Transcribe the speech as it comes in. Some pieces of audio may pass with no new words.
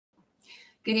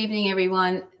Good evening,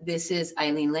 everyone. This is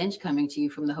Eileen Lynch coming to you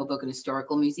from the Hoboken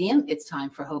Historical Museum. It's time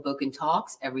for Hoboken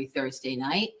Talks every Thursday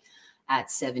night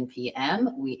at 7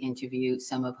 p.m. We interview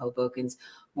some of Hoboken's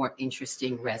more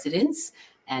interesting residents.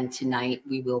 And tonight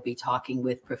we will be talking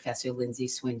with Professor Lindsey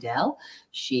Swindall.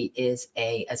 She is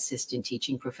an assistant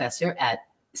teaching professor at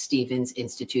Stevens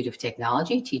Institute of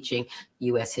Technology, teaching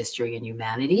U.S. history and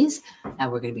humanities.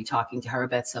 And we're going to be talking to her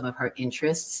about some of her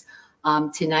interests.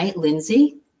 Tonight,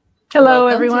 Lindsey. Hello,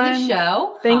 welcome everyone. To the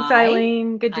show. Thanks, Hi.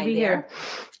 Eileen. Good to be here.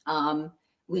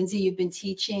 Lindsey, you've been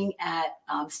teaching at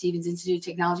Stevens Institute of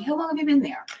Technology. How long have you been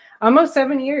there? Almost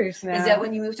 7 years now. Is that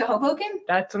when you moved to Hoboken?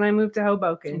 That's when I moved to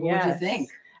Hoboken. What did you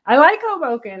think? I like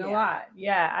Hoboken a lot.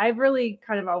 Yeah, I've really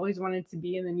kind of always wanted to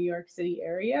be in the New York City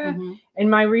area. Mm-hmm. And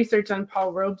my research on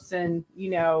Paul Robeson,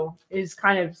 is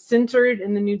kind of centered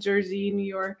in the New Jersey, New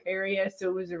York area. So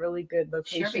it was a really good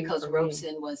location. Sure, because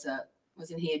Robeson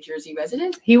wasn't he a Jersey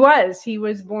resident? He was. He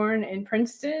was born in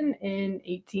Princeton in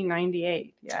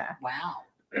 1898. Yeah. Wow.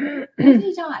 When did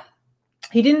he die?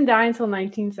 He didn't die until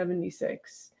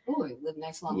 1976. Oh, he lived a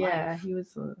nice long life. Yeah, he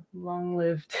was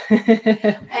long-lived.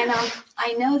 And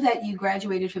I know that you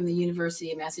graduated from the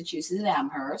University of Massachusetts at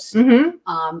Amherst.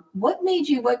 Mm-hmm. What made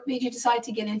you decide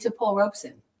to get into Paul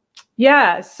Robeson?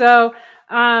 Yeah, so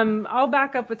I'll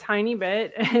back up a tiny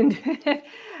bit.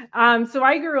 And so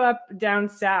I grew up down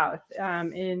south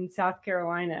in South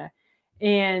Carolina.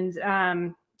 And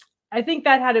I think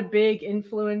that had a big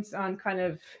influence on kind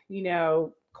of,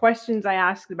 questions I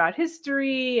asked about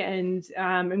history. And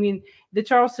the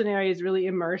Charleston area is really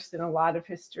immersed in a lot of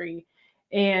history.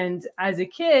 And as a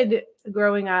kid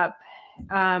growing up,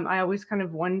 I always kind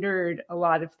of wondered a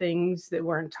lot of things that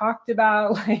weren't talked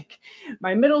about. Like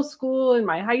my middle school and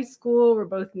my high school were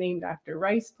both named after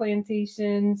rice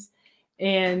plantations.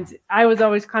 And I was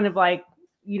always kind of like,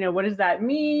 what does that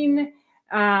mean?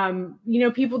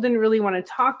 People didn't really want to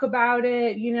talk about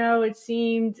it, it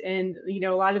seemed. And, a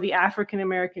lot of the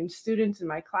African-American students in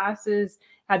my classes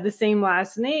had the same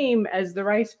last name as the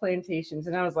rice plantations.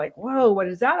 And I was like, whoa, what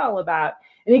is that all about?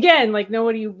 And again, like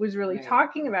nobody was really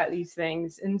talking about these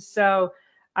things. And so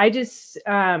I just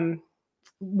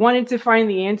wanted to find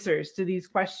the answers to these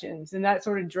questions. And that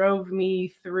sort of drove me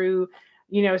through,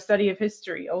 study of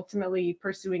history, ultimately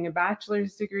pursuing a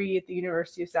bachelor's degree at the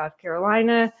University of South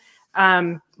Carolina.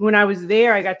 When I was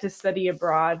there, I got to study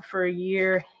abroad for a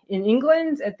year in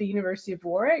England at the University of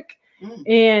Warwick.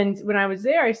 And when I was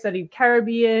there, I studied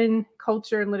Caribbean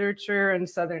culture and literature and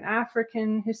Southern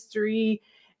African history.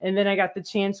 And then I got the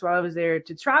chance while I was there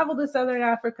to travel to Southern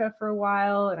Africa for a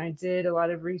while. And I did a lot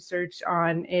of research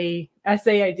on an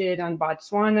essay I did on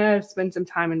Botswana, spent some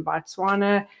time in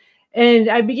Botswana. And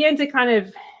I began to kind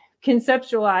of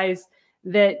conceptualize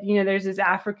that, there's this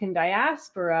African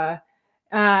diaspora.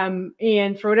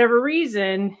 And for whatever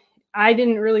reason, I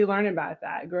didn't really learn about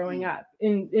that growing up,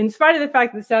 in spite of the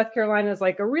fact that South Carolina is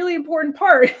like a really important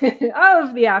part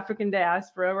of the African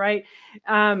diaspora, right?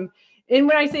 And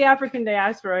when I say African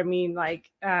diaspora, I mean like,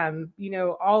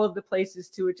 all of the places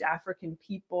to which African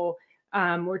people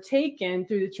were taken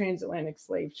through the transatlantic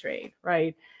slave trade,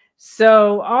 right?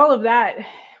 So all of that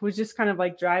was just kind of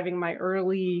like driving my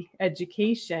early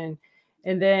education.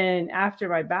 And then after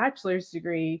my bachelor's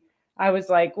degree, I was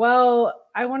like, well,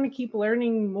 I want to keep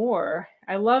learning more.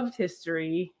 I loved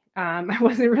history. I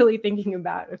wasn't really thinking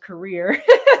about a career.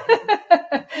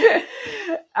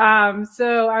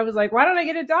 So I was like, why don't I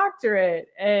get a doctorate?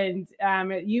 And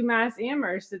at UMass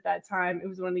Amherst at that time, it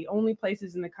was one of the only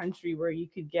places in the country where you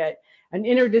could get an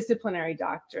interdisciplinary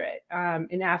doctorate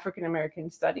in African-American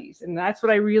Studies. And that's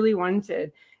what I really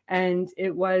wanted. And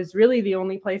it was really the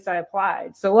only place I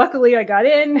applied. So luckily I got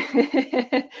in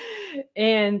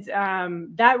and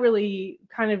that really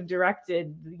kind of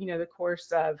directed, the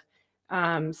course of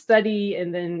study.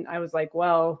 And then I was like,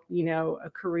 well, a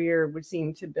career would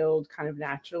seem to build kind of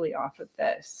naturally off of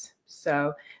this.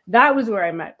 So that was where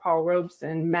I met Paul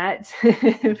Robeson, met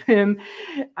him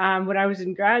when I was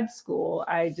in grad school.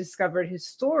 I discovered his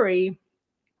story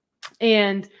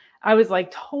and I was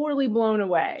like totally blown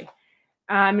away.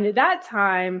 And at that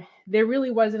time, there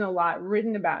really wasn't a lot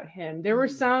written about him. There were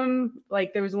some,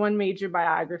 there was one major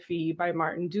biography by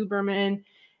Martin Duberman.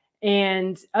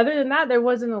 And other than that, there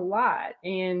wasn't a lot.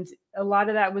 And a lot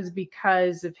of that was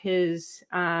because of his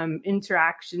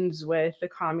interactions with the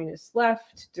communist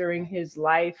left during his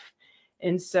life.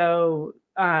 And so,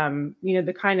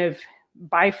 the kind of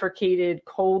bifurcated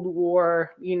Cold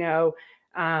War,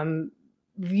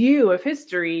 view of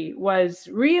history was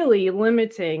really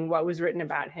limiting what was written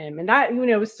about him. And that,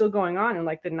 was still going on in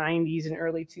like the 90s and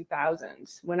early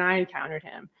 2000s when I encountered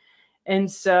him.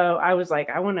 And so I was like,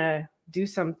 I want to do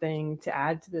something to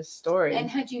add to this story. And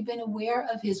had you been aware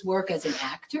of his work as an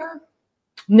actor?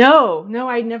 No,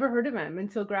 I'd never heard of him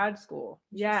until grad school.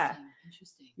 Yeah.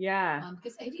 Interesting. Yeah.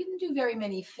 Because he didn't do very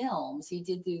many films. He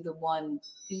did do the one,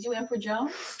 did he do Emperor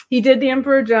Jones? He did the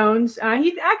Emperor Jones.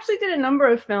 He actually did a number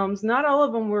of films. Not all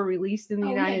of them were released in the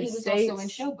United States. He was also in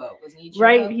Showboat, wasn't he?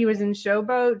 Right, he was in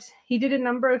Showboat. He did a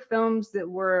number of films that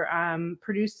were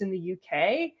produced in the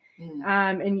UK,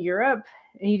 in Europe.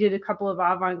 And he did a couple of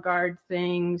avant-garde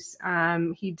things.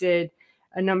 He did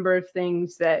a number of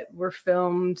things that were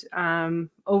filmed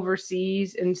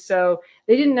overseas. And so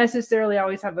they didn't necessarily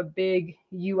always have a big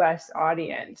US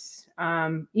audience,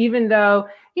 even though,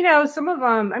 you know, some of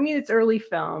them, I mean, it's early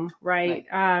film, right?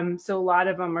 So a lot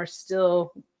of them are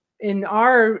still, in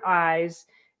our eyes,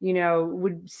 you know,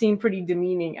 would seem pretty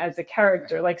demeaning as a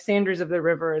character. Like Sanders of the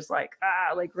River is like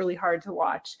really hard to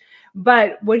watch.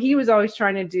 But what he was always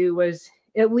trying to do was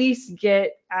at least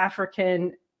get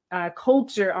African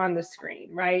culture on the screen,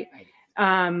 right?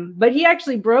 But he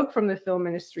actually broke from the film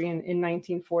industry in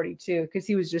 1942 because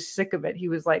he was just sick of it. He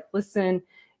was like, listen,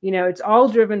 you know, it's all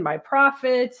driven by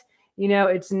profit. You know,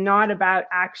 it's not about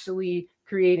actually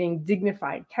creating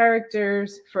dignified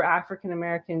characters for African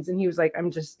Americans. And he was like,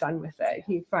 I'm just done with it.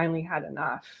 He finally had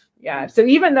enough. Yeah. So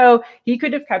even though he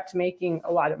could have kept making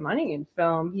a lot of money in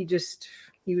film, he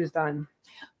was done.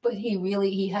 But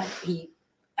he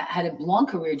had a long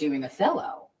career doing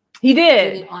Othello. He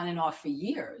did it on and off for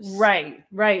years. Right.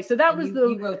 So that was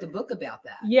you wrote the book about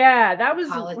that. Yeah, that was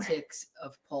Politics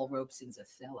of Paul Robeson's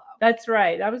Othello. That's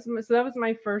right. That was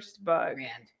my first book.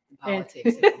 Grand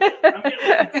politics.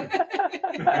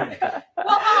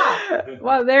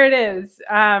 Well, there it is.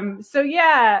 So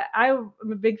yeah, I'm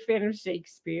a big fan of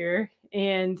Shakespeare,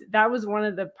 and that was one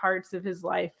of the parts of his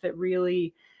life that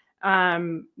really,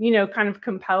 you know, kind of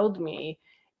compelled me.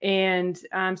 And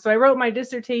so I wrote my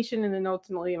dissertation and then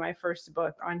ultimately my first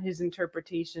book on his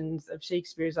interpretations of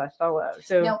Shakespeare's Othello.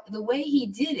 So now the way he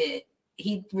did it,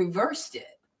 he reversed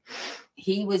it.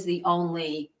 He was the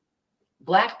only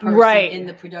Black person in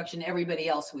the production. Everybody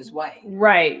else was white.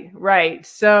 Right.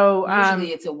 So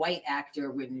usually it's a white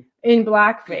actor in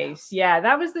blackface. Yeah,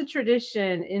 that was the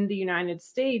tradition in the United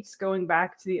States going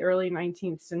back to the early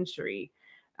 19th century.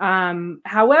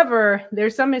 However,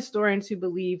 there's some historians who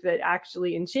believe that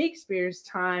actually in Shakespeare's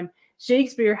time,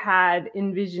 Shakespeare had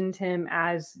envisioned him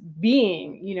as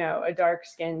being, you know, a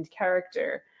dark-skinned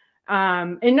character,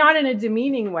 and not in a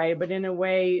demeaning way, but in a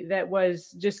way that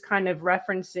was just kind of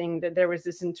referencing that there was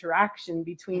this interaction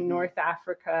between North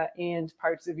Africa and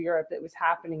parts of Europe that was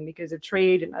happening because of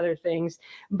trade and other things.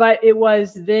 But it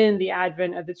was then the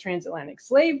advent of the transatlantic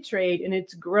slave trade and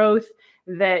its growth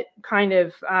that kind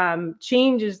of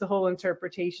changes the whole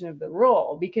interpretation of the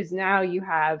role, because now you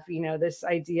have, you know, this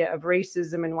idea of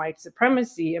racism and white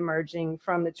supremacy emerging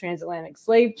from the transatlantic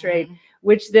slave trade,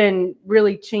 which then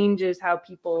really changes how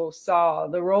people saw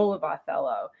the role of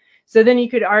Othello. So then you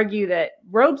could argue that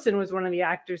Robeson was one of the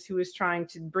actors who was trying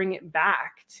to bring it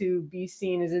back to be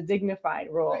seen as a dignified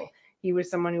role. He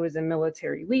was someone who was a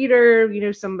military leader, you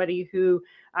know, somebody who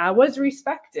was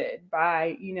respected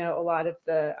by, you know, a lot of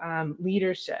the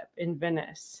leadership in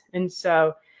Venice. And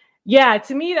so, yeah,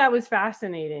 to me, that was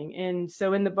fascinating. And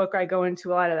so in the book, I go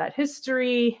into a lot of that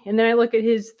history. And then I look at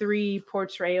his 3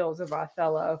 portrayals of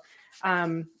Othello.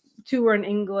 2 were in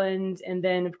England. And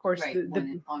then, of course, the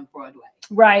one on Broadway.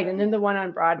 Right. And then the one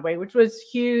on Broadway, which was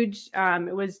huge.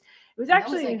 It was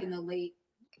actually like in the late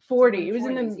 40. It was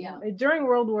in the during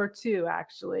World War II,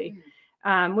 actually,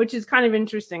 which is kind of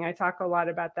interesting. I talk a lot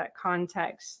about that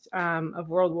context of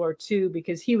World War II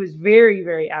because he was very,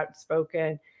 very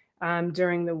outspoken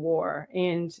during the war.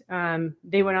 And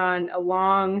they went on a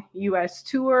long U.S.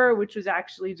 tour, which was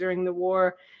actually during the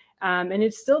war. And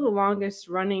it's still the longest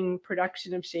running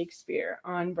production of Shakespeare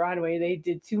on Broadway. They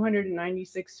did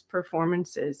 296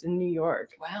 performances in New York.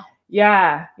 Wow.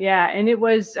 Yeah. And it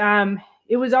was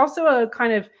also a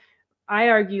kind of, I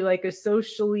argue, like a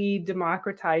socially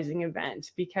democratizing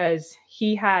event because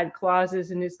he had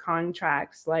clauses in his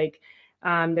contracts like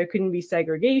there couldn't be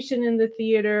segregation in the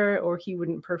theater or he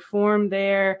wouldn't perform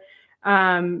there.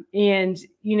 And,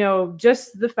 you know,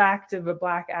 just the fact of a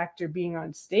Black actor being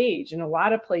on stage in a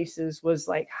lot of places was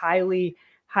like highly,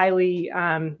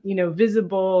 you know,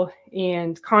 visible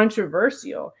and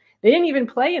controversial. They didn't even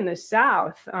play in the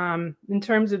South in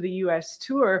terms of the U.S.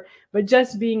 tour, but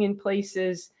just being in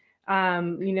places,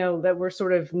 you know, that were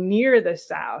sort of near the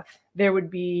South, there would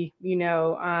be, you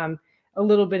know, a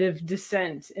little bit of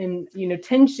dissent and,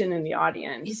 tension in the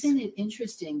audience. Isn't it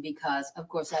interesting? Because of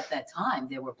course at that time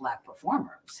there were Black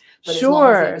performers, but Sure. as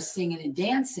long as they were singing and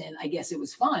dancing, I guess it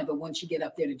was fine. But once you get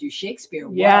up there to do Shakespeare,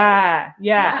 yeah,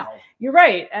 wow. You're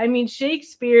right. I mean,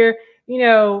 Shakespeare,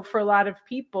 for a lot of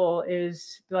people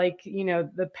is like,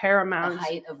 the paramount, the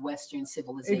height of Western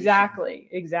civilization.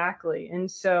 Exactly.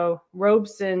 And so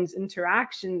Robeson's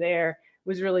interaction there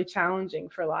was really challenging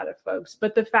for a lot of folks.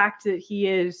 But the fact that he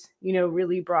is,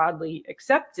 really broadly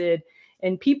accepted,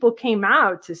 and people came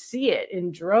out to see it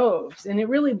in droves, and it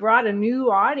really brought a new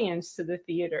audience to the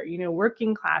theater,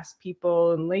 working class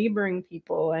people and laboring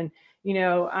people and,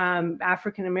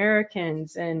 African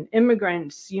Americans and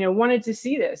immigrants, wanted to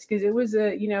see this because it was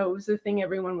a thing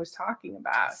everyone was talking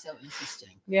about. That's so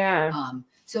interesting. Yeah.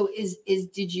 So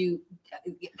did you,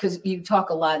 because you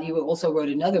talk a lot, you also wrote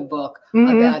another book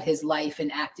about his life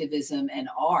and activism and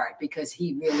art, because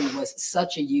he really was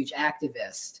such a huge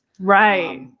activist.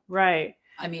 Right.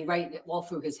 I mean, right all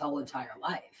through his whole entire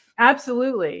life.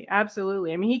 Absolutely. I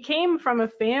mean, he came from a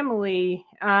family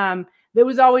that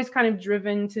was always kind of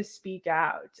driven to speak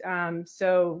out.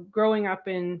 So growing up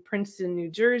in Princeton, New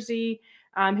Jersey,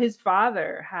 his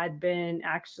father had been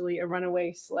actually a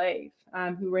runaway slave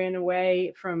who ran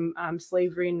away from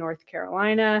slavery in North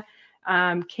Carolina,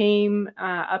 came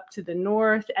up to the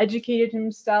North, educated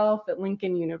himself at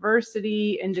Lincoln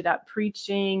University, ended up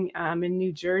preaching in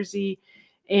New Jersey.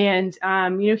 And,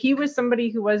 he was somebody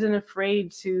who wasn't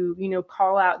afraid to,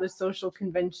 call out the social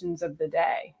conventions of the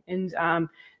day. And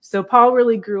so Paul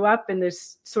really grew up in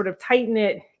this sort of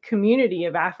tight-knit community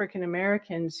of African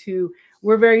Americans who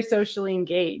were very socially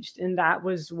engaged. And that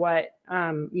was what,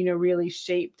 really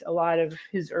shaped a lot of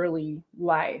his early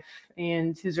life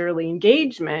and his early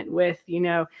engagement with,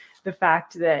 the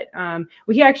fact that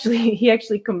he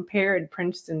actually compared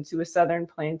Princeton to a Southern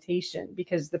plantation,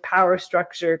 because the power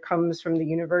structure comes from the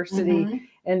university,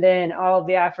 and then all of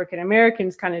the African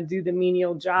Americans kind of do the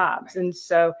menial jobs. And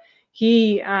so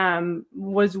he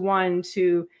was one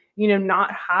to,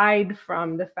 not hide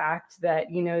from the fact that,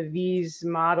 these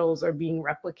models are being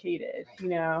replicated,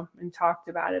 and talked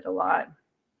about it a lot.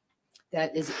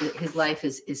 That is, his life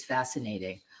is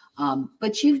fascinating.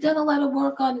 But you've done a lot of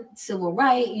work on civil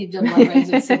rights. You've done a lot of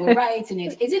writings on civil rights. And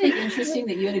isn't it interesting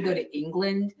that you had to go to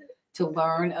England to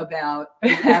learn about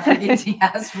the African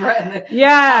diaspora and the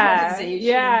colonization?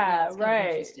 Yeah,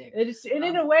 right. It's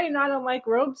in a way not unlike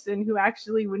Robeson, who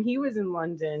actually, when he was in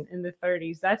London in the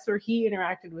 30s, that's where he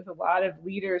interacted with a lot of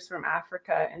leaders from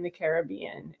Africa and the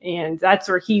Caribbean. And that's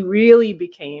where he really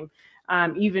became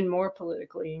even more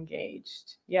politically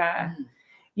engaged. Yeah.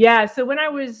 Yeah. So when I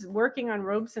was working on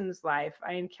Robeson's life,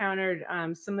 I encountered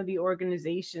some of the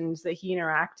organizations that he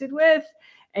interacted with.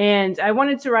 And I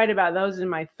wanted to write about those in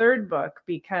my third book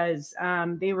because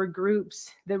they were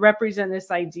groups that represent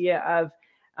this idea of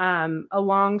a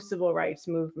long civil rights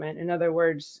movement. In other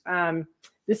words,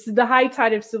 this is the high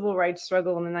tide of civil rights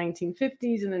struggle in the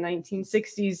 1950s and the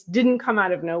 1960s didn't come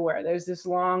out of nowhere. There's this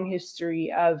long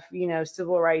history of,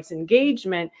 civil rights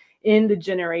engagement in the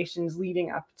generations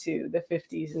leading up to the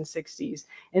 50s and 60s.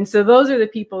 And so those are the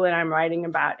people that I'm writing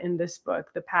about in this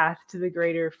book, The Path to the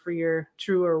Greater, Freer,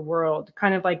 Truer World,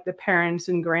 kind of like the parents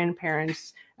and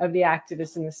grandparents of the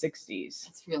activists in the 60s.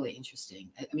 It's really interesting.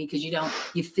 I mean, because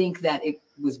you think that it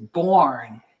was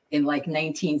born in like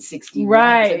 1961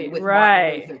 with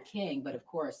Martin Luther King, but of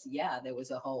course, there was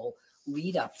a whole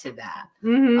lead up to that.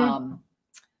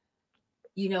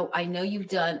 I know you've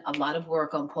done a lot of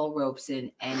work on Paul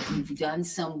Robeson, and you've done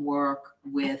some work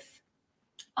with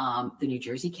the New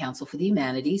Jersey Council for the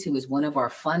Humanities, who is one of our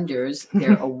funders.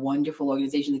 They're a wonderful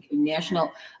organization.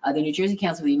 The New Jersey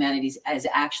Council for the Humanities is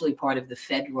actually part of the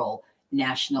federal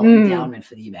National Endowment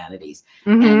for the Humanities.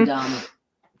 And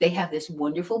they have this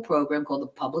wonderful program called the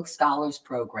Public Scholars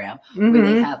Program, where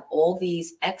they have all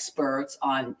these experts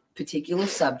on particular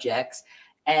subjects,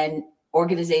 and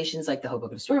organizations like the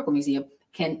Hoboken Historical Museum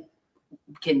can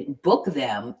book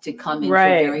them to come in for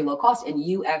very low cost. And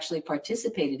you actually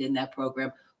participated in that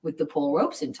program with the Paul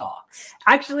Robeson talks.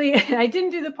 Actually, I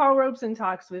didn't do the Paul Robeson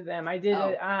talks with them. I did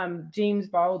James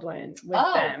Baldwin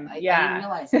with them. I didn't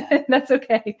realize that. That's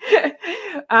okay.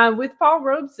 With Paul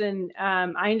Robeson,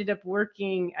 I ended up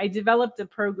I developed a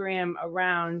program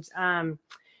around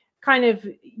kind of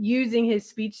using his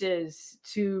speeches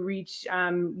to reach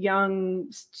young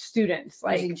students,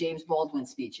 like using James Baldwin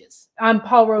speeches.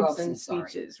 Paul Robeson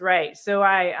speeches, right? So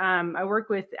I work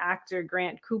with actor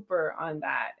Grant Cooper on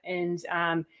that, and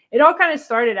it all kind of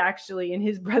started actually in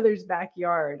his brother's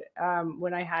backyard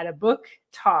when I had a book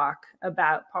talk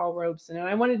about Paul Robeson, and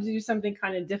I wanted to do something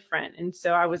kind of different. And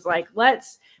so I was like,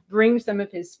 let's bring some of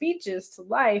his speeches to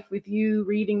life with you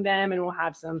reading them, and we'll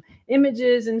have some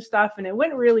images and stuff. And it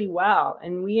went really well.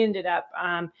 And we ended up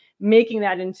making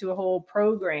that into a whole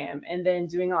program, and then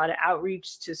doing a lot of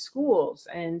outreach to schools.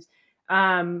 And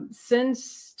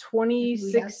since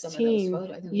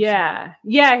 2016, yeah,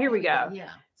 here we go. Yeah.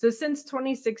 So since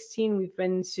 2016, we've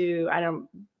been to,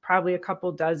 probably a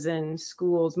couple dozen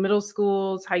schools, middle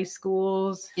schools, high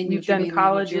schools. We've done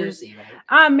colleges. New Jersey,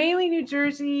 right? Mainly New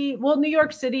Jersey, well, New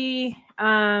York City,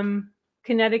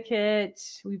 Connecticut.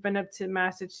 We've been up to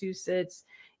Massachusetts.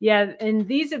 Yeah, and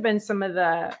these have been some of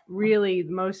the really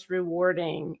most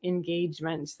rewarding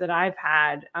engagements that I've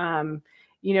had.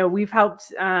 We've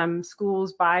helped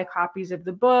schools buy copies of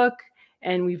the book,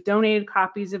 and we've donated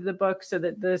copies of the book so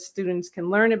that the students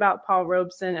can learn about Paul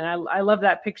Robeson. And I love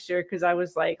that picture, because I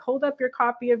was like, hold up your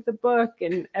copy of the book,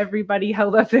 and everybody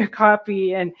held up their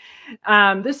copy. And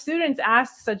the students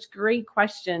asked such great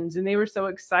questions, and they were so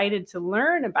excited to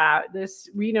learn about this,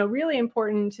 really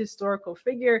important historical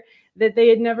figure that they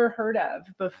had never heard of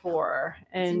before.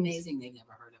 And it's amazing they've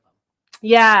never heard of him.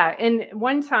 Yeah. And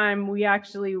one time we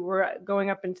actually were going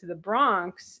up into the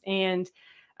Bronx, and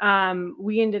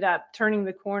we ended up turning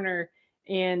the corner,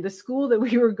 and the school that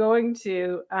we were going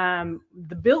to,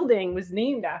 the building was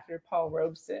named after Paul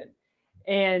Robeson.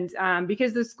 And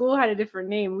because the school had a different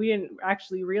name, we didn't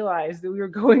actually realize that we were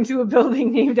going to a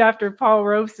building named after Paul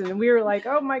Robeson. And we were like,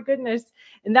 oh my goodness.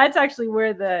 And that's actually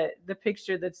where the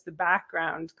picture that's the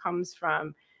background comes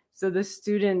from. So the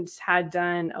students had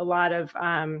done a lot of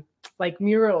like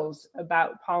murals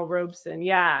about Paul Robeson.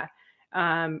 Yeah.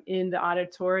 In the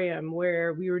auditorium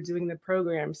where we were doing the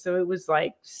program. So it was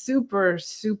like super,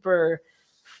 super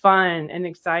fun and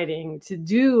exciting to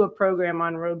do a program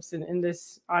on Robeson in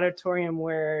this auditorium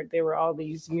where there were all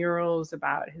these murals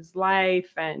about his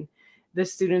life, and the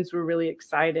students were really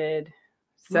excited.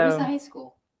 So where was the high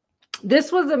school?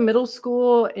 This was a middle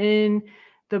school in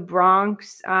the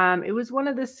Bronx. It was one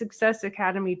of the Success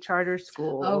Academy charter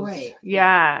schools. Oh, right.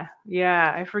 Yeah.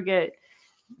 I forget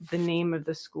the name of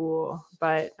the school,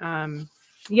 but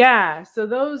so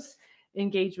those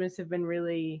engagements have been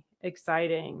really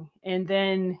exciting. And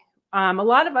then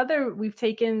we've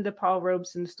taken the Paul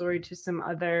Robeson story to some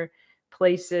other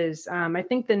places. I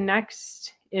think the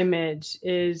next image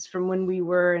is from when we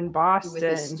were in Boston. With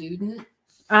a student?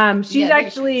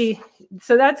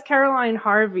 So that's Caroline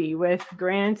Harvey with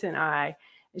Grant and I.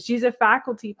 She's a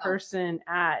faculty person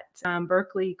at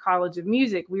Berklee College of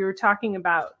Music. We were talking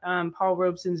about Paul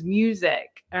Robeson's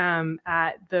music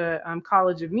at the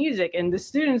College of Music. And the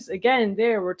students, again,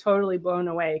 there were totally blown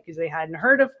away, because they hadn't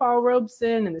heard of Paul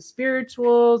Robeson and the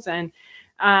spirituals. And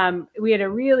we had a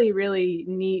really, really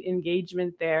neat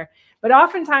engagement there. But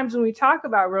oftentimes when we talk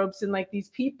about Robeson, like, these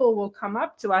people will come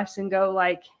up to us and go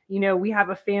like, we have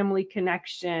a family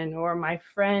connection, or my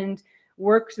friend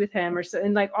works with him, or so,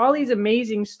 and like all these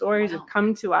amazing stories have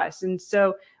come to us. And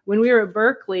so when we were at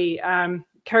Berklee,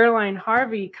 Caroline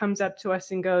Harvey comes up to us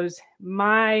and goes,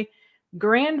 my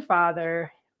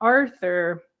grandfather,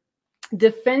 Arthur,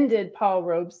 defended Paul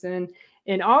Robeson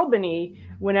in Albany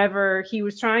whenever he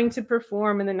was trying to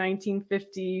perform in the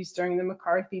 1950s during the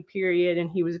McCarthy period, and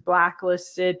he was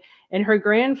blacklisted. And her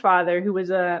grandfather, who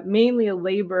was mainly a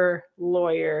labor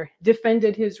lawyer,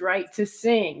 defended his right to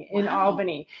sing in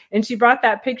Albany. And she brought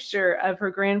that picture of her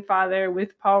grandfather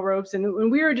with Paul Robeson,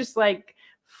 and we were just like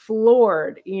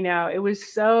floored. It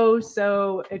was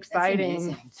so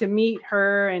exciting to meet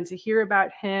her and to hear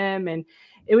about him. And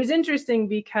it was interesting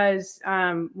because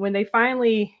when they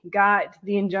finally got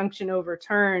the injunction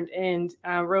overturned and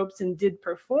Robeson did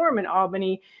perform in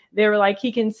Albany, they were like,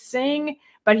 he can sing,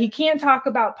 but he can't talk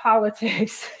about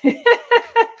politics.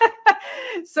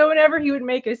 So whenever he would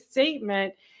make a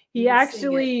statement,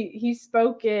 he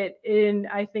spoke it in,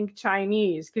 I think,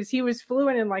 Chinese, because he was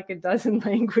fluent in like a dozen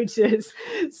languages.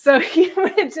 So he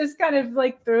would just kind of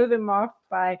like throw them off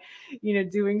by,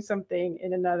 doing something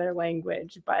in another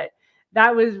language. But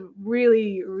that was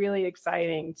really, really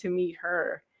exciting to meet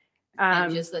her.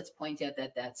 And just let's point out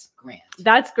that that's Grant.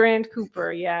 That's Grant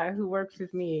Cooper, who works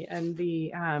with me and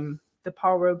the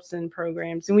Paul Robeson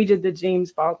programs. And we did the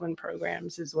James Baldwin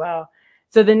programs as well.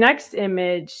 So the next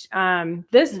image,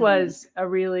 this was a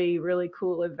really, really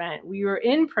cool event. We were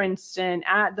in Princeton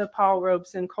at the Paul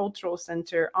Robeson Cultural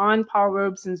Center on Paul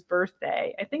Robeson's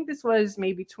birthday. I think this was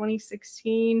maybe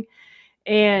 2016.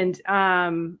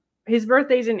 And his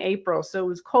birthday's in April, so it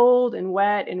was cold and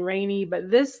wet and rainy.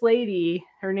 But this lady,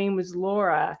 her name was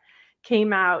Laura,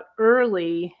 came out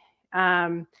early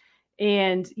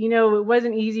And, you know, it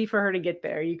wasn't easy for her to get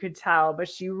there, you could tell, but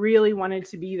she really wanted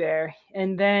to be there.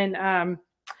 And then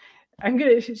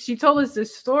she told us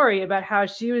this story about how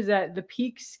she was at the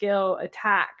Peekskill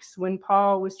attacks when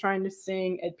Paul was trying to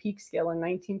sing at Peekskill in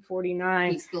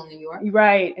 1949. Peekskill, New York.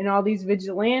 Right. And all these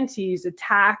vigilantes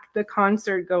attacked the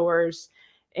concert goers.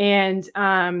 And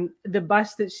the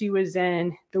bus that she was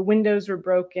in, the windows were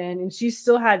broken, and she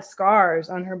still had scars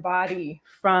on her body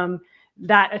from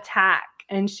that attack.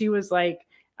 And she was like,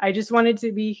 I just wanted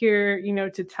to be here, you know,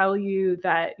 to tell you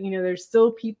that, you know, there's still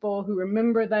people who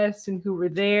remember this and who were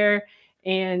there.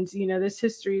 And, you know, this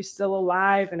history is still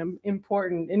alive and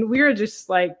important. And we were just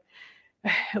like,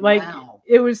 wow.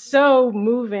 It was so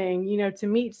moving, you know, to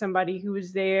meet somebody who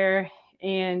was there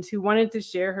and who wanted to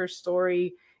share her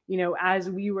story, you know, as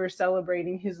we were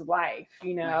celebrating his life,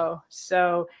 you know. Right.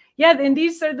 So, yeah, and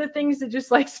these are the things that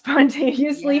just like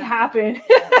spontaneously happen.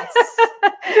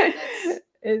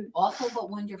 It's awful but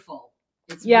wonderful.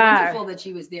 It's wonderful that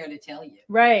she was there to tell you.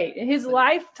 Right. His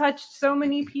life touched so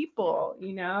many people,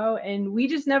 you know, and we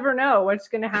just never know what's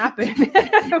going to happen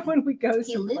when we go.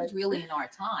 He lived really in our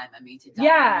time. I mean, to die in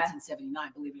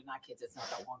 1979, believe it or not, kids, it's not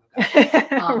that long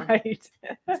ago. Right.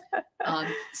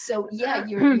 So yeah,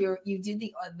 you did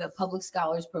the Public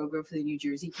Scholars Program for the New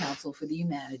Jersey Council for the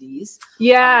Humanities.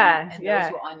 Yeah. And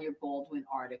those were on your Baldwin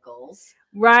articles.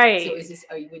 Right. So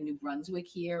are you in New Brunswick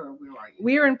here, or where are you?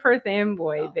 We were in Perth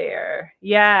Amboy there.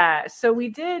 Yeah. So we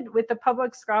did, with the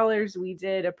Public Scholars, we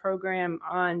did a program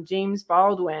on James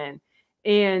Baldwin.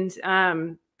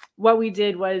 And what we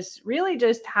did was really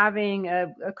just having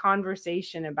a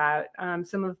conversation about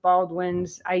some of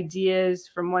Baldwin's ideas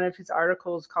from one of his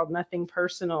articles called Nothing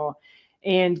Personal.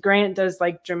 And Grant does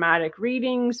like dramatic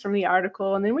readings from the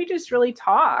article. And then we just really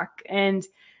talk. And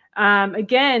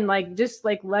again, like just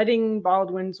like letting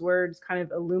Baldwin's words kind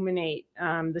of illuminate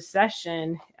the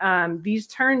session, these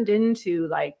turned into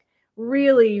like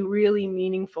really, really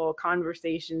meaningful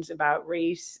conversations about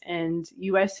race and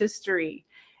U.S. history.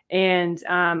 And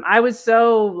I was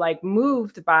so like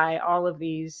moved by all of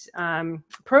these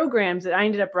programs that I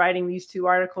ended up writing these 2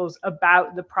 articles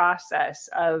about the process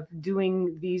of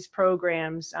doing these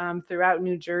programs throughout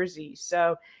New Jersey.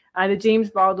 So the James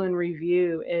Baldwin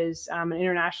Review is an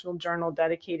international journal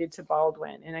dedicated to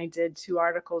Baldwin. And I did 2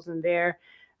 articles in there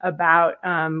about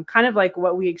kind of like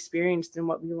what we experienced and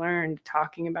what we learned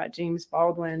talking about James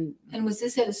Baldwin. And was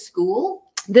this at a school?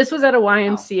 This was at a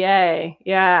YMCA. Oh.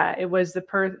 Yeah, it was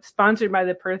sponsored by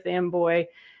the Perth Amboy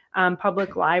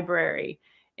Public Library.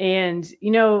 And,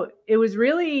 you know, it was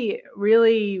really,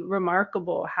 really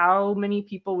remarkable how many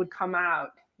people would come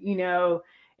out, you know.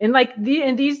 And like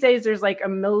in these days, there's like a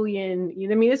million,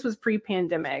 I mean, this was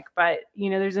pre-pandemic, but, you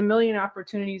know, there's a million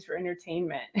opportunities for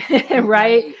entertainment,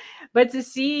 right? But to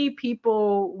see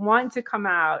people want to come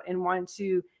out and want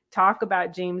to talk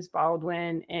about James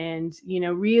Baldwin and, you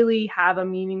know, really have a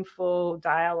meaningful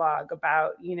dialogue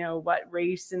about, you know, what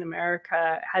race in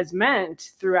America has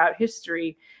meant throughout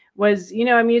history was, you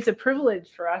know, I mean, it's a privilege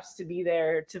for us to be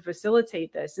there to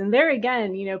facilitate this. And there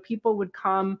again, you know, people would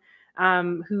come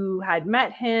who had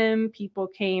met him, people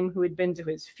came who had been to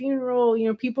his funeral, you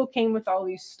know, people came with all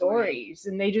these stories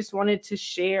and they just wanted to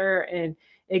share and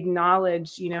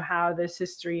acknowledge, you know, how this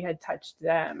history had touched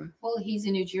them. Well, he's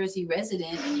a New Jersey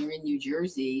resident and you're in New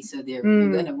Jersey, so you're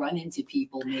going to run into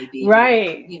people maybe,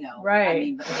 right? You know, right. I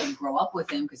mean, but they didn't grow up with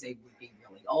him because they would be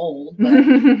really old, but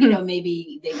you know,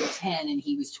 maybe they were 10 and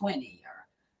he was 20 or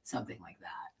something like that.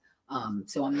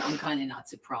 So I'm kind of not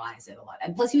surprised at a lot.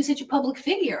 And plus, he was such a public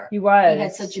figure. He was. He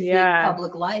had such a big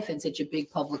public life and such a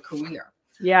big public career.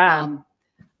 Yeah.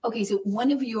 Okay, so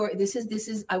one of your this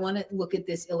is I want to look at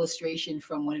this illustration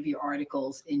from one of your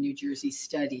articles in New Jersey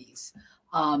Studies.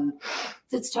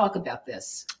 Let's talk about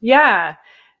this. Yeah.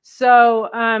 So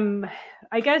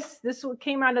I guess this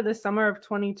came out of the summer of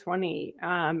 2020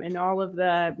 and all of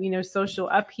the, you know, social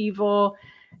upheaval.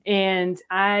 And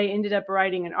I ended up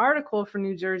writing an article for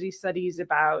New Jersey Studies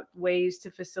about ways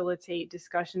to facilitate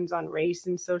discussions on race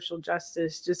and social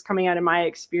justice, just coming out of my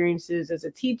experiences as a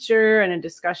teacher and a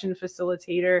discussion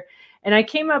facilitator. And I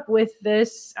came up with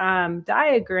this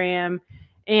diagram,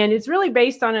 and it's really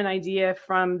based on an idea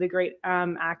from the great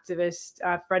activist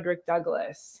Frederick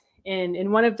Douglass. And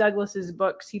in one of Douglass's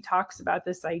books, he talks about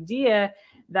this idea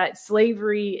that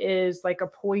slavery is like a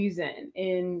poison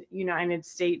in United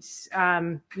States,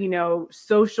 you know,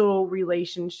 social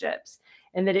relationships,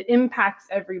 and that it impacts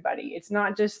everybody. It's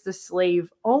not just the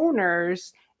slave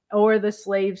owners or the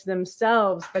slaves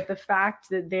themselves, but the fact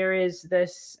that there is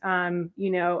this,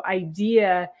 you know,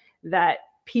 idea that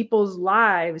people's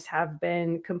lives have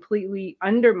been completely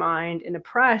undermined and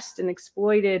oppressed and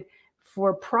exploited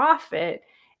for profit,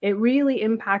 it really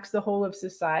impacts the whole of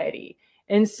society.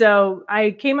 And so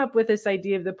I came up with this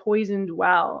idea of the poisoned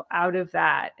well out of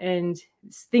that, and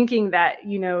thinking that,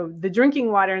 you know, the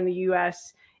drinking water in the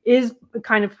US is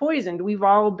kind of poisoned. We've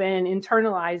all been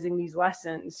internalizing these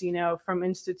lessons, you know, from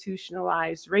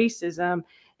institutionalized racism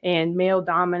and male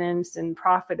dominance and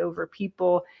profit over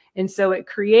people. And so it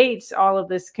creates all of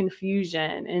this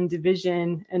confusion and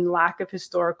division and lack of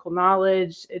historical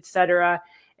knowledge, et cetera.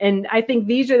 And I think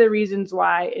these are the reasons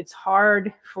why it's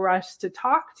hard for us to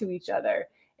talk to each other.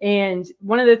 And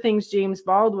one of the things James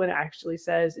Baldwin actually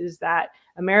says is that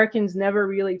Americans never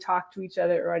really talk to each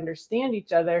other or understand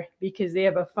each other because they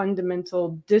have a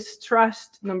fundamental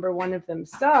distrust, number one, of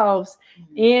themselves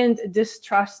and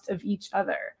distrust of each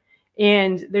other.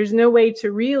 And there's no way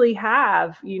to really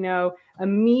have, you know, a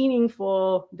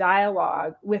meaningful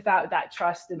dialogue without that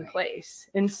trust in place.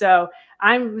 And so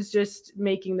I was just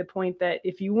making the point that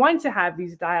if you want to have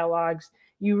these dialogues,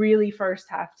 you really first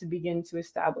have to begin to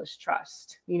establish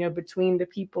trust, you know, between the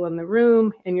people in the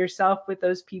room and yourself with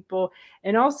those people.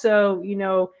 And also, you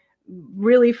know,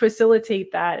 really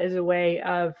facilitate that as a way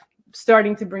of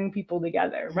starting to bring people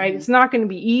together, right? It's not going to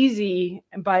be easy,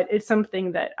 but it's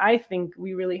something that I think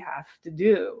we really have to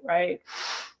do, right?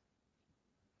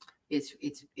 It's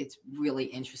really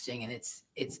interesting, and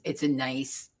it's a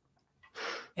nice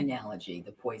analogy,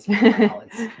 the poison well.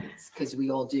 It's because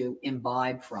we all do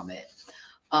imbibe from it.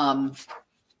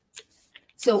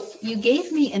 So you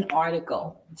gave me an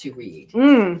article to read,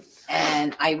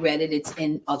 and I read it. It's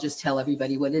in, I'll just tell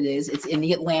everybody what it is. It's in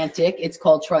the Atlantic. It's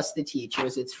called Trust the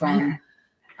Teachers. It's from,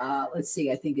 let's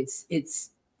see, I think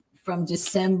it's from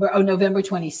November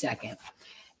 22nd.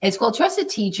 It's called Trust the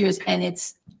Teachers, and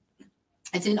it's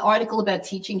an article about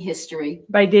teaching history.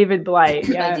 By David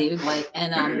Blight. By David Blight.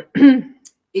 And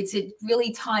it's a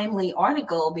really timely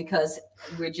article because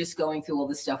we're just going through all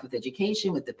the stuff with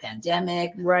education, with the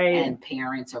pandemic, right? And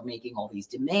parents are making all these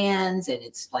demands, and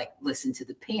it's like, listen to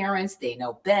the parents, they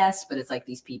know best. But it's like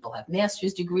these people have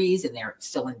master's degrees and they're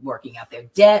still working out their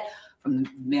debt from the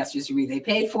master's degree they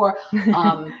paid for,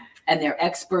 and they're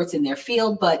experts in their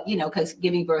field. But you know, because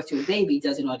giving birth to a baby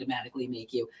doesn't automatically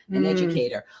make you an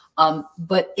educator.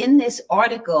 But in this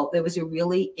article, there was a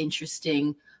really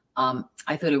interesting.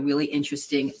 I thought a really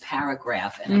interesting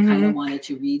paragraph, and I kind of wanted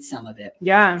to read some of it.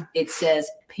 Yeah. It says,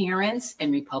 parents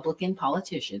and Republican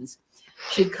politicians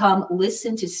should come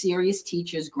listen to serious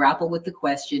teachers grapple with the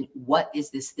question, what is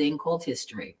this thing called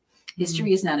history?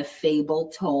 History is not a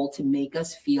fable told to make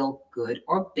us feel good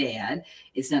or bad.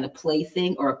 It's not a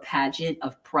plaything or a pageant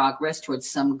of progress towards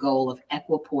some goal of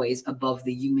equipoise above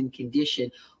the human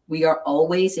condition. We are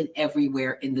always and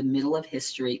everywhere in the middle of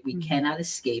history. We cannot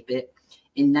escape it.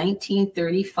 In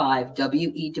 1935,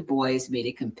 W.E. Du Bois made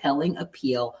a compelling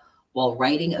appeal while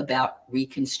writing about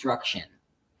Reconstruction.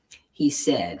 He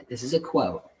said, this is a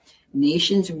quote,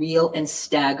 "Nations reel and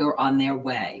stagger on their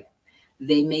way.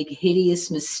 They make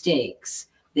hideous mistakes.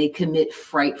 They commit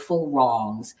frightful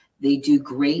wrongs. They do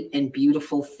great and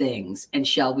beautiful things. And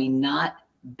shall we not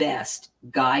best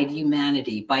guide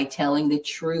humanity by telling the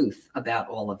truth about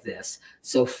all of this,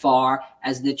 so far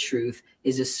as the truth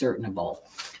is ascertainable?"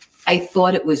 I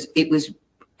thought it was,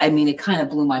 I mean, it kind of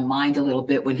blew my mind a little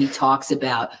bit when he talks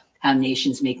about how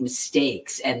nations make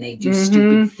mistakes and they do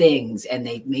stupid things and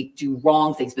they do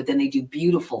wrong things, but then they do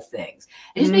beautiful things.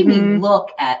 It just made me look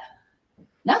at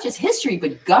not just history,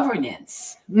 but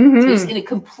governance just in a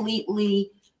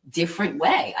completely different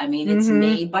way. I mean, it's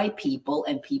made by people,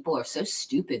 and people are so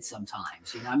stupid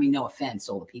sometimes, you know, I mean, no offense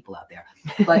to all the people out there,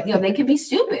 but you know, they can be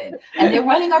stupid, and they're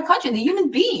running our country. They're human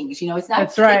beings, you know, it's not,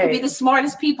 that's right. They could be the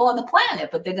smartest people on the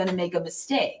planet, but they're going to make a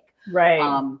mistake. Right.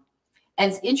 And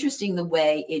it's interesting the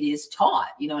way it is taught,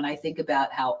 you know, and I think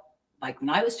about how, like when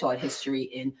I was taught history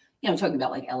in, you know, I'm talking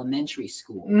about like elementary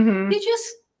school, they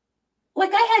just,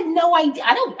 like, I had no idea.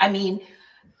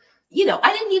 You know,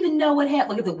 I didn't even know what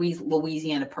happened. Look at the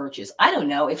Louisiana Purchase. I don't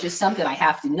know. It's just something I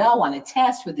have to know on a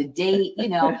test with a date. You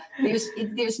know,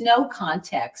 there's no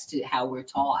context to how we're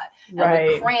taught. Right.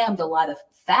 We're crammed a lot of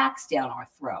facts down our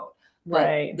throat.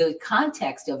 But the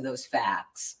context of those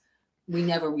facts, we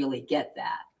never really get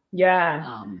that.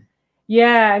 Yeah.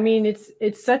 Yeah, I mean,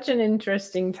 it's such an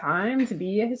interesting time to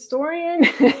be a historian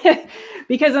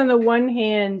because on the one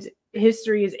hand,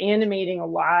 history is animating a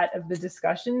lot of the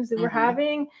discussions that we're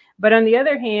having. But on the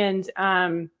other hand,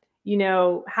 you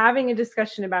know, having a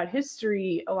discussion about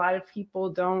history, a lot of people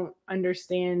don't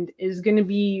understand is going to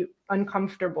be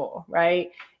uncomfortable,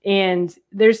 right? And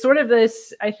there's sort of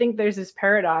this, I think there's this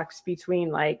paradox between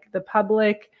like the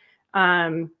public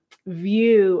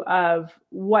view of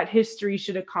what history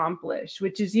should accomplish,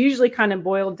 which is usually kind of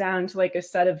boiled down to like a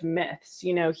set of myths.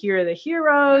 You know, here are the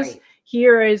heroes. Right.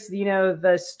 Here is, you know,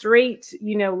 the straight,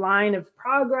 you know, line of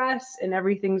progress, and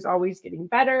everything's always getting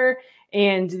better.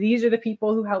 And these are the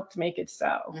people who helped make it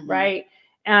so, right?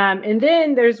 And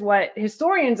then there's what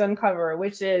historians uncover,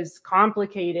 which is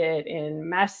complicated and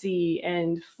messy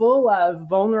and full of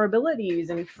vulnerabilities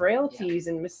and frailties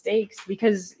and mistakes,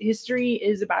 because history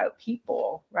is about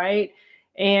people, right?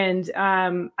 And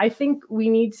I think we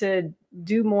need to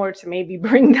do more to maybe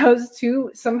bring those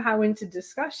two somehow into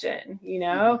discussion, you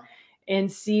know,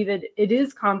 and see that it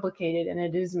is complicated and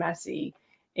it is messy.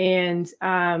 And,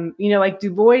 you know, like Du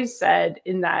Bois said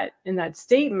in that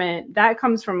statement, that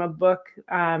comes from a book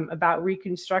about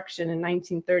Reconstruction in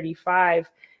 1935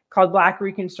 called Black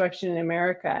Reconstruction in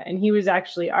America. And he was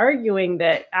actually arguing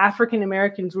that African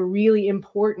Americans were really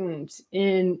important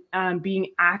in being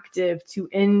active to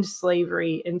end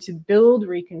slavery and to build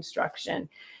Reconstruction.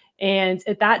 And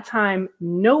at that time,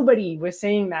 nobody was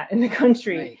saying that in the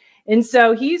country. Right. And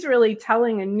so he's really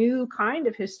telling a new kind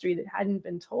of history that hadn't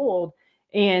been told.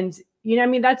 And, you know, I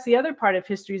mean, that's the other part of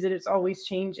history, is that it's always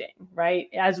changing, right?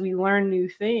 As we learn new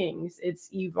things, it's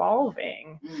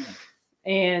evolving.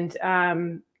 And,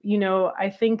 you know, I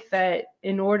think that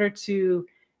in order to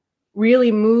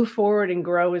really move forward and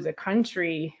grow as a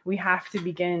country, we have to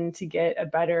begin to get a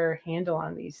better handle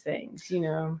on these things, you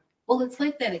know? Well, it's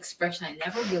like that expression. I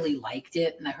never really liked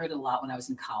it, and I heard it a lot when I was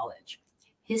in college.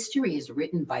 History is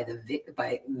written by the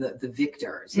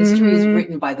victors. History is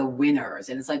written by the winners.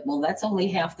 And it's like, well, that's only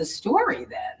half the story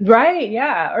then. Right.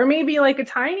 Yeah. Or maybe like a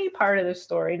tiny part of the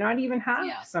story, not even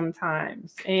half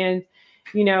sometimes. And,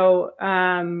 you know,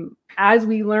 as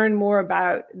we learn more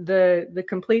about the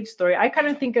complete story, I kind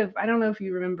of think of, I don't know if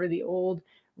you remember the old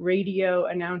radio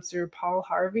announcer, Paul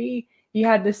Harvey. He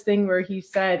had this thing where he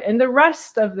said, and the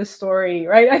rest of the story,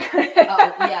 right?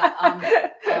 Oh,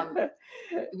 yeah.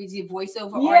 Was he a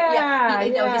voiceover art? Yeah.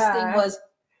 You know, his thing was,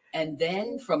 and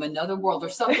then from another world or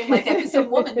something like that. Because some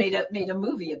woman made a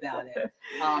movie about it.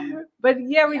 But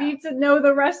yeah, we need to know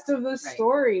the rest of the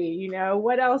story. You know,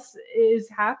 what else is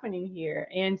happening here?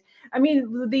 And I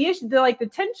mean, the issue, the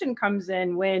tension comes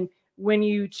in when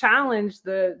you challenge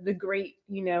the great,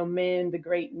 you know, men, the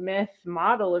great myth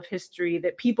model of history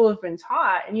that people have been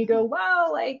taught, and you go,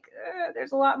 well, like,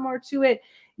 there's a lot more to it.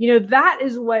 You know, that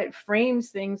is what frames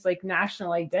things like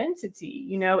national identity,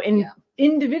 you know, and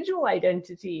individual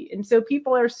identity. And so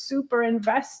people are super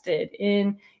invested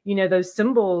in, you know, those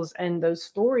symbols and those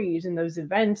stories and those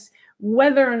events,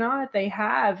 whether or not they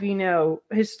have, you know,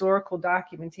 historical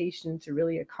documentation to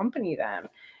really accompany them.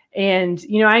 And,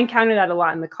 you know, I encounter that a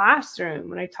lot in the classroom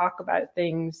when I talk about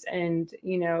things, and,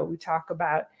 you know, we talk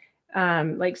about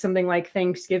like something like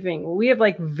Thanksgiving. Well, we have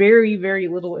like very, very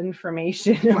little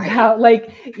information about,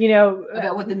 like, you know,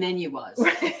 about what the menu was.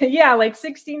 Yeah, like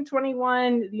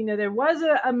 1621, you know, there was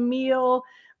a meal,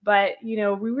 but, you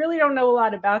know, we really don't know a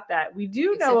lot about that. We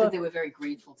do know that they were very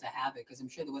grateful to have it, because I'm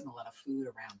sure there wasn't a lot of food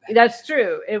around back That's then.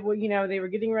 True. It, you know, they were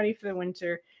getting ready for the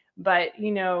winter. But,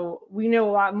 you know, we know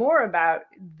a lot more about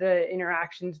the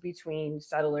interactions between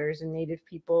settlers and native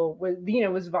people with, you know,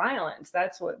 was violence.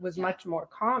 That's what was much more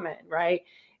common, right?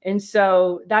 And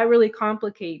so that really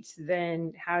complicates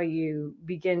then how you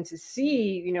begin to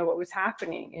see, you know, what was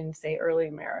happening in, say, early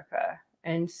America.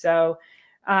 And so,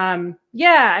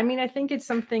 yeah, I mean, I think it's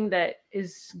something that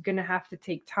is going to have to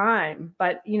take time.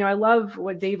 But, you know, I love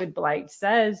what David Blight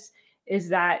says, is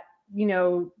that, you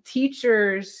know,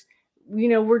 teachers, you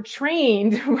know, we're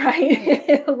trained,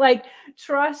 right? Like,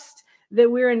 trust that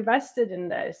we're invested in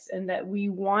this, and that we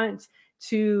want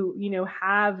to, you know,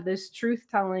 have this truth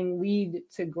telling lead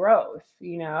to growth.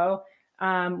 You know,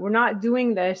 we're not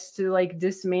doing this to like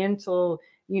dismantle,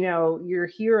 you know, your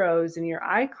heroes and your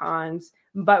icons,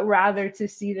 but rather to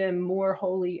see them more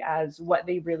wholly as what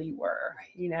they really were,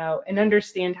 you know, and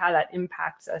understand how that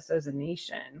impacts us as a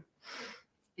nation.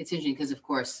 It's interesting because, of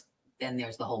course, then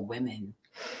there's the whole women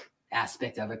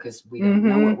aspect of it, because we don't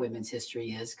know what women's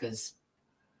history is, because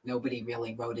nobody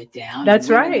really wrote it down. That's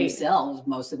right. Themselves,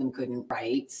 most of them couldn't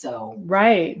write. So,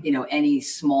 you know, any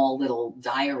small little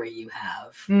diary you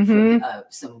have from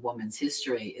some woman's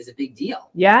history is a big deal.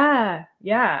 Yeah,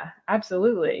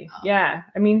 absolutely. Yeah.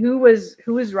 I mean, who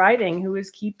was writing, who was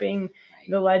keeping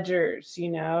the ledgers,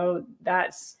 you know,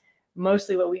 that's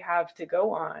mostly what we have to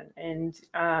go on. And,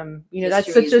 you know,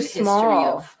 that's such a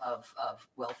small history of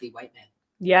wealthy white men.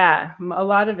 Yeah, a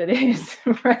lot of it is,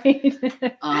 right?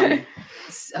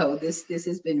 So this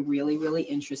has been really, really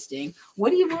interesting.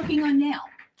 What are you working on now?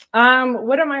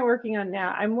 What am I working on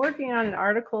now? I'm working on an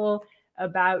article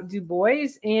about Du Bois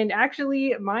and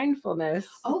actually mindfulness.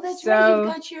 Oh, that's right. You've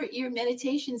got your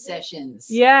meditation sessions.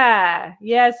 Yeah.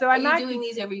 So I'm not doing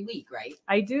these every week, right?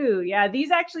 I do. Yeah.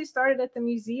 These actually started at the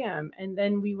museum, and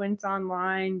then we went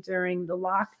online during the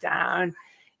lockdown.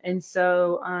 And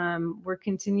so we're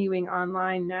continuing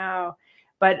online now.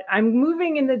 But I'm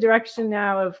moving in the direction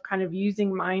now of kind of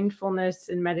using mindfulness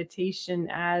and meditation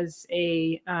as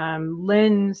a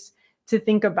lens to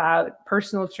think about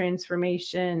personal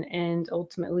transformation and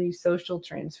ultimately social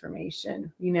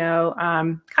transformation,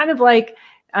 kind of like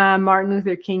Martin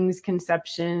Luther King's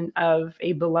conception of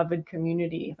a beloved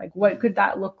community. Like, what could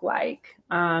that look like?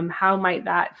 How might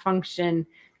that function,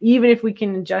 even if we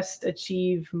can just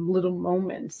achieve little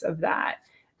moments of that?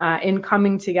 In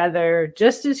coming together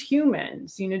just as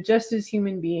humans, just as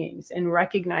human beings, and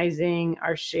recognizing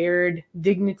our shared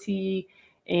dignity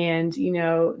and,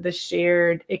 the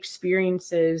shared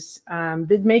experiences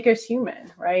that make us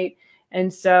human, right?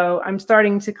 And so I'm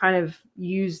starting to kind of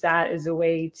use that as a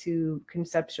way to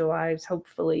conceptualize,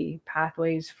 hopefully,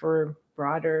 pathways for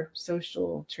broader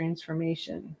social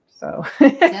transformation. So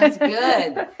sounds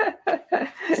good.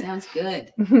 Sounds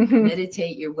good.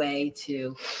 Meditate your way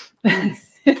to peace.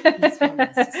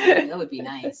 That would be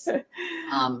nice.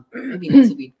 Maybe nice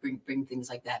if we bring things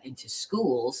like that into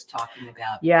schools, talking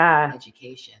about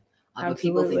education. But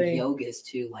people think yoga is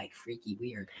too freaky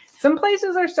weird. Some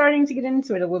places are starting to get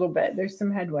into it a little bit. There's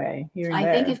some headway here and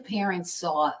there. I think if parents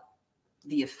saw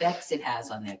the effects it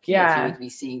has on their kids, you would be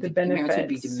seeing the parents would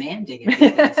be demanding it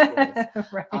in schools.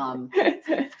 Right.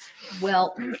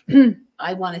 Well,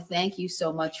 I want to thank you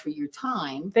so much for your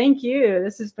time. Thank you.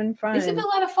 This has been fun. This has been a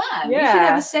lot of fun. Yeah. We should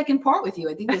have a second part with you.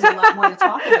 I think there's a lot more to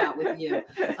talk about with you.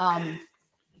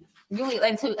 Really,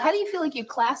 and so how do you feel like your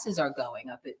classes are going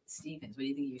up at Stevens? What do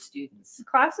you think of your students?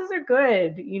 Classes are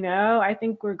good. I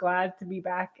think we're glad to be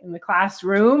back in the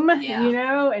classroom,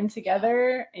 and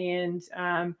together, and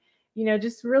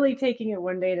just really taking it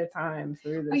one day at a time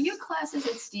through this. Are your classes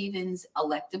at Stevens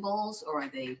electables, or are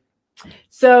they?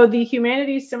 So the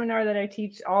humanities seminar that I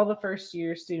teach, all the first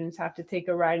year students have to take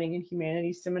a writing and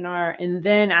humanities seminar. And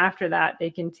then after that, they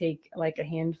can take a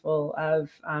handful of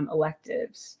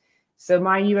electives. So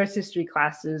my U.S. history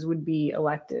classes would be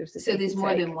electives. So there's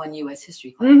more than one U.S.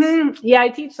 history class. Mm-hmm. Yeah, I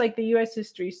teach the U.S.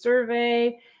 history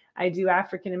survey. I do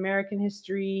African-American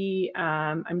history.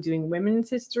 I'm doing women's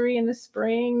history in the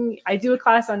spring. I do a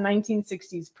class on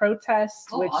 1960s protest,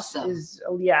 which awesome. Is,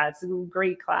 it's a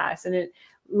great class. And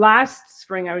last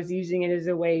spring, I was using it as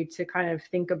a way to kind of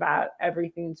think about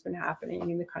everything that's been happening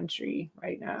in the country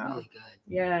right now. Really good.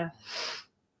 Yeah.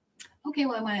 Okay,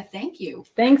 well, I want to thank you.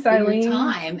 Thanks, for Eileen. your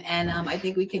time. And I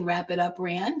think we can wrap it up,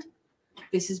 Rand.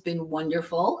 This has been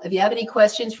wonderful. If you have any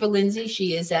questions for Lindsey,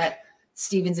 she is at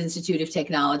Stevens Institute of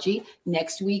Technology.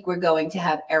 Next week, we're going to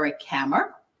have Eric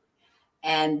Hammer.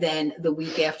 And then the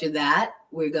week after that,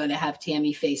 we're going to have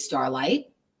Tammy Faye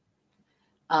Starlight.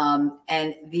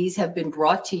 And these have been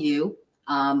brought to you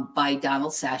by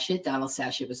Donald Sashett. Donald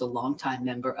Sashett was a longtime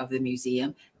member of the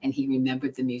museum, and he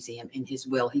remembered the museum in his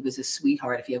will. He was a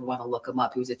sweetheart. If you ever want to look him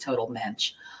up, he was a total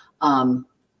mensch.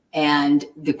 And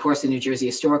of course, the New Jersey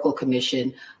Historical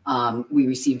Commission, we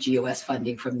received GOS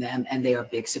funding from them, and they are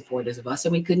big supporters of us,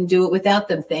 and we couldn't do it without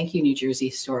them. Thank you, New Jersey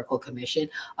Historical Commission.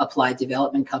 Applied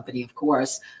Development Company, of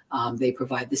course. They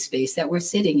provide the space that we're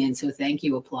sitting in, so thank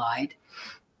you, Applied.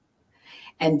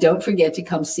 And don't forget to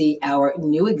come see our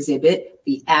new exhibit,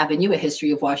 The Avenue, A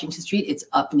History of Washington Street. It's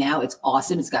up now. It's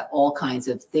awesome. It's got all kinds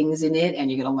of things in it,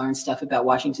 and you're going to learn stuff about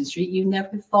Washington Street you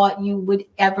never thought you would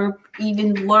ever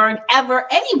even learn ever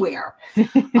anywhere.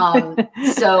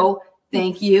 So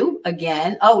thank you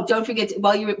again. Oh, don't forget to,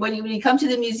 when you come to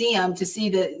the museum to see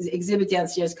the exhibit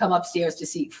downstairs, come upstairs to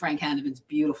see Frank Hanover's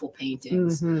beautiful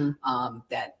paintings.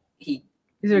 These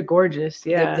are gorgeous.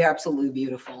 Yeah, they're absolutely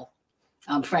beautiful.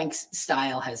 Frank's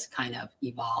style has kind of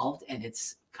evolved, and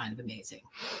it's kind of amazing.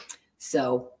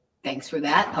 So thanks for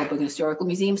that. Hoboken Historical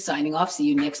Museum signing off. See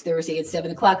you next Thursday at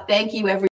 7 o'clock. Thank you, everyone.